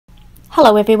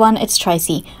Hello everyone, it's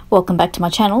Tracy. Welcome back to my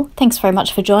channel. Thanks very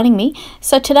much for joining me.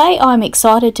 So today I'm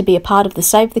excited to be a part of the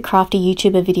Save the Crafty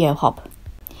YouTuber video hop.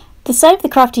 The Save the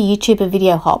Crafty YouTuber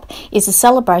video hop is a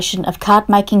celebration of card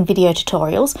making video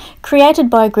tutorials created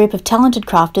by a group of talented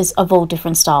crafters of all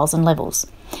different styles and levels.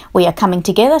 We are coming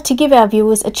together to give our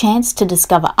viewers a chance to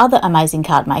discover other amazing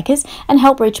card makers and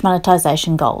help reach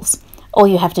monetization goals. All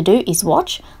you have to do is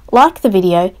watch, like the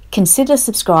video, consider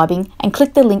subscribing and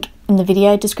click the link in the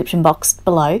video description box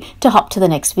below to hop to the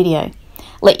next video.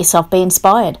 Let yourself be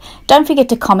inspired. Don't forget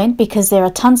to comment because there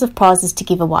are tons of prizes to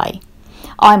give away.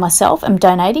 I myself am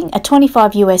donating a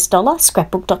 $25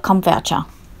 scrapbook.com voucher.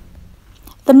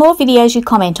 The more videos you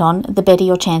comment on, the better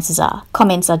your chances are.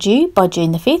 Comments are due by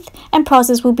June the 5th and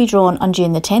prizes will be drawn on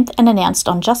June the 10th and announced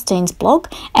on Justine's blog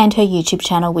and her YouTube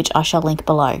channel, which I shall link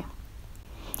below.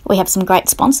 We have some great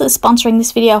sponsors sponsoring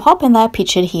this video hop and they are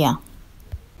pictured here.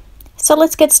 So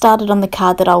let's get started on the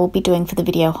card that I will be doing for the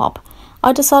video hop.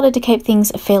 I decided to keep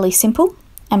things fairly simple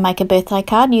and make a birthday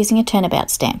card using a Turnabout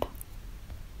stamp.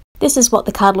 This is what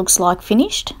the card looks like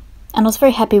finished, and I was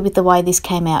very happy with the way this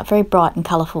came out, very bright and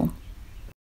colourful.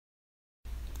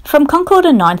 From Concord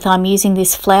and 9th I'm using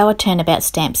this flower Turnabout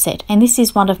stamp set, and this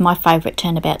is one of my favourite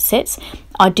Turnabout sets.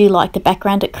 I do like the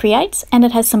background it creates and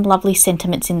it has some lovely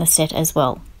sentiments in the set as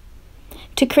well.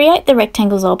 To create the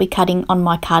rectangles I'll be cutting on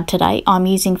my card today, I'm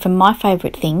using from My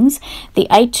Favourite Things the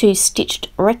A2 Stitched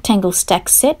Rectangle Stack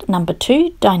Set number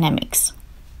 2 Dynamics.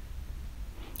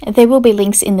 There will be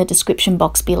links in the description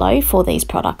box below for these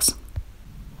products.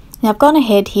 Now I've gone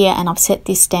ahead here and I've set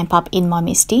this stamp up in my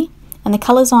MISTI, and the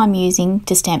colours I'm using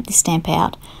to stamp this stamp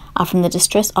out are from the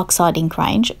Distress Oxide ink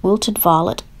range, Wilted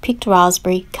Violet, Picked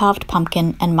Raspberry, Carved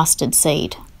Pumpkin and Mustard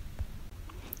Seed.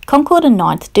 Concord and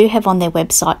 9th do have on their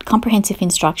website comprehensive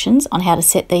instructions on how to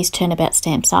set these Turnabout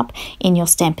stamps up in your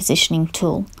stamp positioning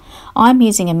tool. I'm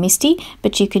using a MISTI,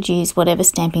 but you could use whatever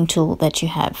stamping tool that you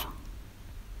have.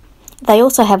 They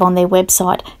also have on their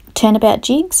website Turnabout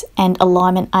jigs and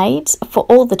alignment aids for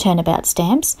all the Turnabout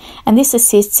stamps, and this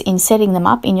assists in setting them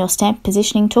up in your stamp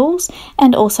positioning tools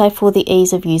and also for the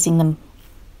ease of using them.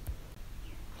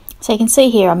 So you can see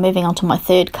here I'm moving on to my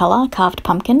third colour, Carved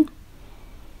Pumpkin.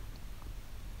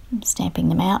 I'm stamping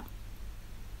them out.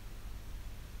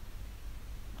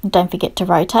 Don't forget to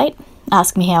rotate.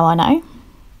 Ask me how I know.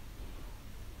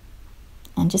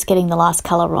 And just getting the last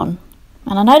colour on.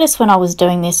 And I noticed when I was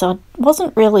doing this, I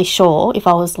wasn't really sure if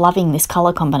I was loving this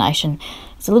colour combination.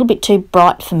 It's a little bit too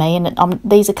bright for me, and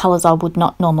these are colours I would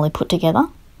not normally put together.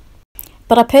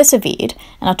 But I persevered,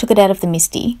 and I took it out of the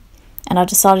MISTI, and I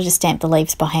decided to stamp the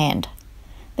leaves by hand.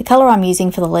 The colour I'm using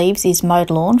for the leaves is Mowed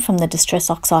Lawn from the Distress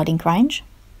Oxide ink range.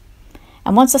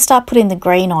 And once I start putting the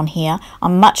green on here,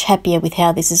 I'm much happier with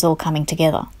how this is all coming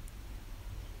together.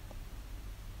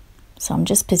 So I'm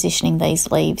just positioning these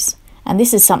leaves. And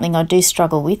this is something I do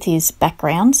struggle with, is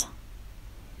backgrounds.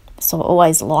 So I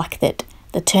always like that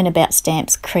the Turnabout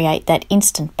stamps create that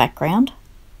instant background.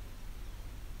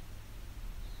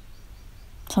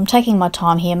 So I'm taking my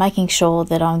time here, making sure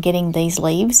that I'm getting these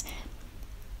leaves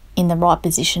in the right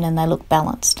position and they look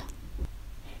balanced.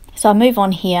 So I move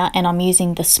on here and I'm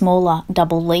using the smaller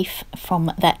double leaf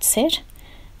from that set,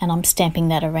 and I'm stamping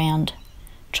that around,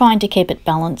 trying to keep it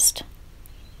balanced.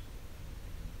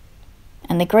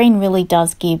 And the green really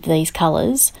does give these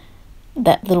colours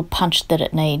that little punch that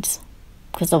it needs,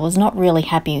 because I was not really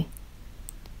happy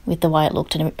with the way it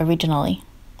looked originally,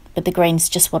 but the green's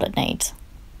just what it needs.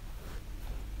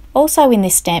 Also in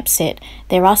this stamp set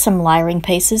there are some layering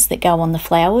pieces that go on the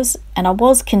flowers, and I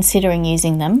was considering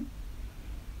using them,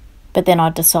 but then I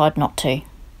decide not to.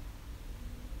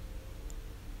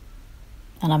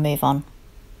 And I move on.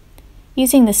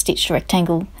 Using the stitched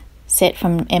rectangle set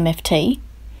from MFT,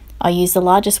 I use the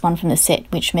largest one from the set,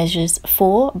 which measures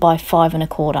 4 by 5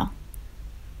 1/4,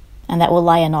 and that will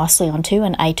layer nicely onto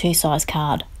an A2 size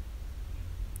card.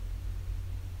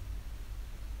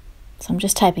 So I'm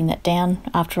just taping that down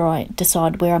after I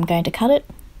decide where I'm going to cut it.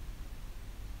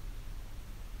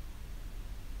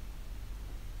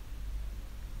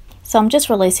 So I'm just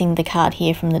releasing the card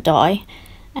here from the die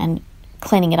and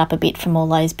cleaning it up a bit from all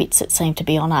those bits that seem to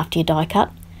be on after your die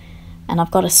cut. And I've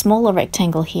got a smaller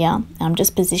rectangle here, and I'm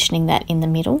just positioning that in the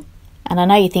middle. And I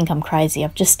know you think I'm crazy,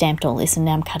 I've just stamped all this and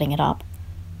now I'm cutting it up.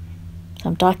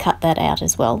 So I've die cut that out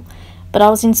as well. But I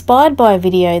was inspired by a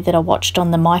video that I watched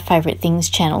on the My Favourite Things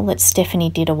channel that Stephanie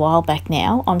did a while back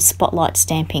now on spotlight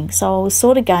stamping. So I was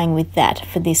sort of going with that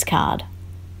for this card.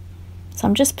 So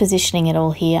I'm just positioning it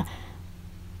all here,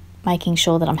 making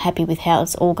sure that I'm happy with how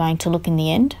it's all going to look in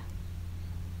the end.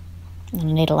 And I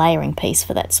need a layering piece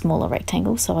for that smaller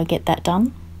rectangle, so I get that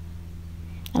done.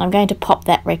 And I'm going to pop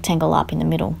that rectangle up in the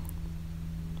middle.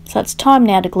 So it's time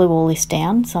now to glue all this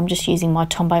down, so I'm just using my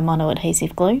Tombow mono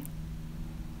adhesive glue.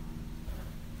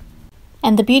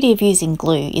 And the beauty of using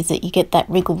glue is that you get that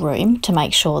wriggle room to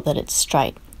make sure that it's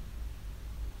straight.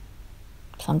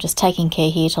 So I'm just taking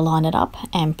care here to line it up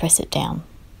and press it down.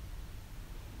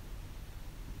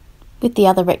 With the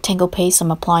other rectangle piece,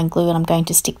 I'm applying glue and I'm going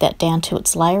to stick that down to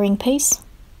its layering piece.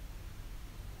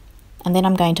 And then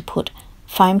I'm going to put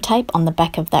foam tape on the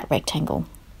back of that rectangle.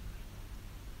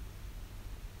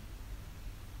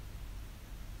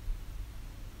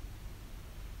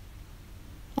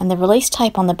 And the release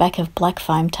tape on the back of black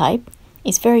foam tape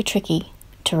is very tricky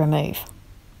to remove.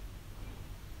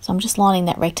 So I'm just lining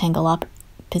that rectangle up,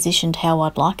 positioned how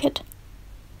I'd like it,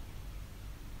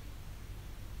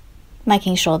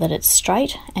 making sure that it's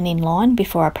straight and in line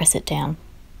before I press it down.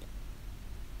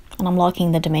 And I'm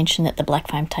liking the dimension that the black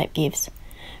foam tape gives.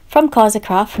 From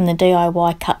Kaisercraft, from the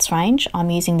DIY cuts range,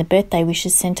 I'm using the birthday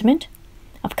wishes sentiment.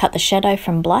 I've cut the shadow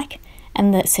from black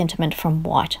and the sentiment from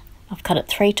white. I've cut it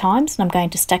 3 times and I'm going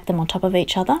to stack them on top of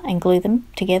each other and glue them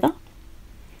together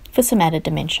for some added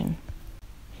dimension.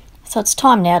 So it's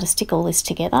time now to stick all this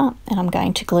together, and I'm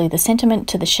going to glue the sentiment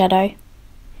to the shadow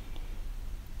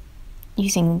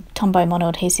using Tombow mono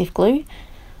adhesive glue.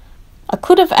 I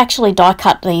could have actually die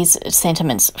cut these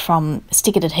sentiments from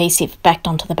stickered adhesive backed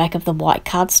onto the back of the white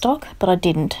cardstock, but I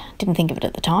didn't think of it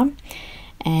at the time,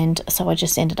 and so I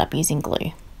just ended up using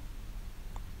glue.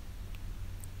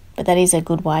 But that is a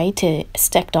good way to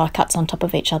stack die cuts on top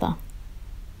of each other.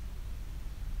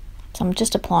 So I'm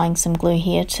just applying some glue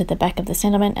here to the back of the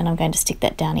sentiment, and I'm going to stick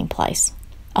that down in place.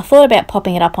 I thought about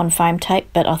popping it up on foam tape,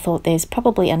 but I thought there's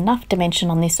probably enough dimension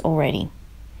on this already.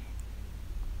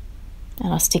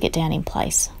 And I'll stick it down in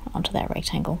place onto that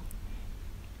rectangle.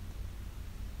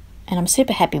 And I'm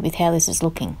super happy with how this is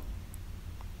looking.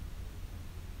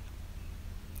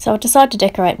 So I decided to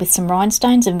decorate with some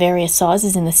rhinestones in various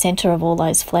sizes in the centre of all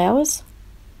those flowers.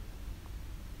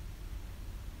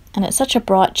 And it's such a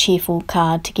bright, cheerful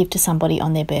card to give to somebody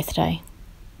on their birthday.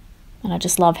 And I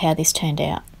just love how this turned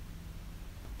out.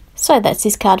 So that's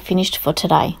this card finished for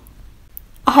today.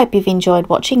 I hope you've enjoyed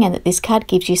watching and that this card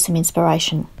gives you some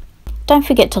inspiration. Don't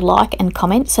forget to like and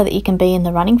comment so that you can be in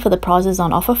the running for the prizes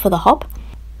on offer for the hop.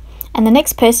 And the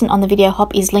next person on the video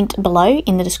hop is linked below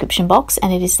in the description box,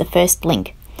 and it is the first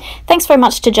link. Thanks very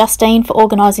much to Justine for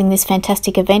organising this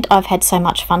fantastic event. I've had so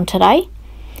much fun today.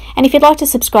 And if you'd like to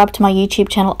subscribe to my YouTube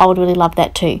channel, I would really love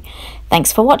that too.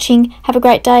 Thanks for watching, have a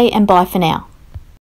great day, and bye for now.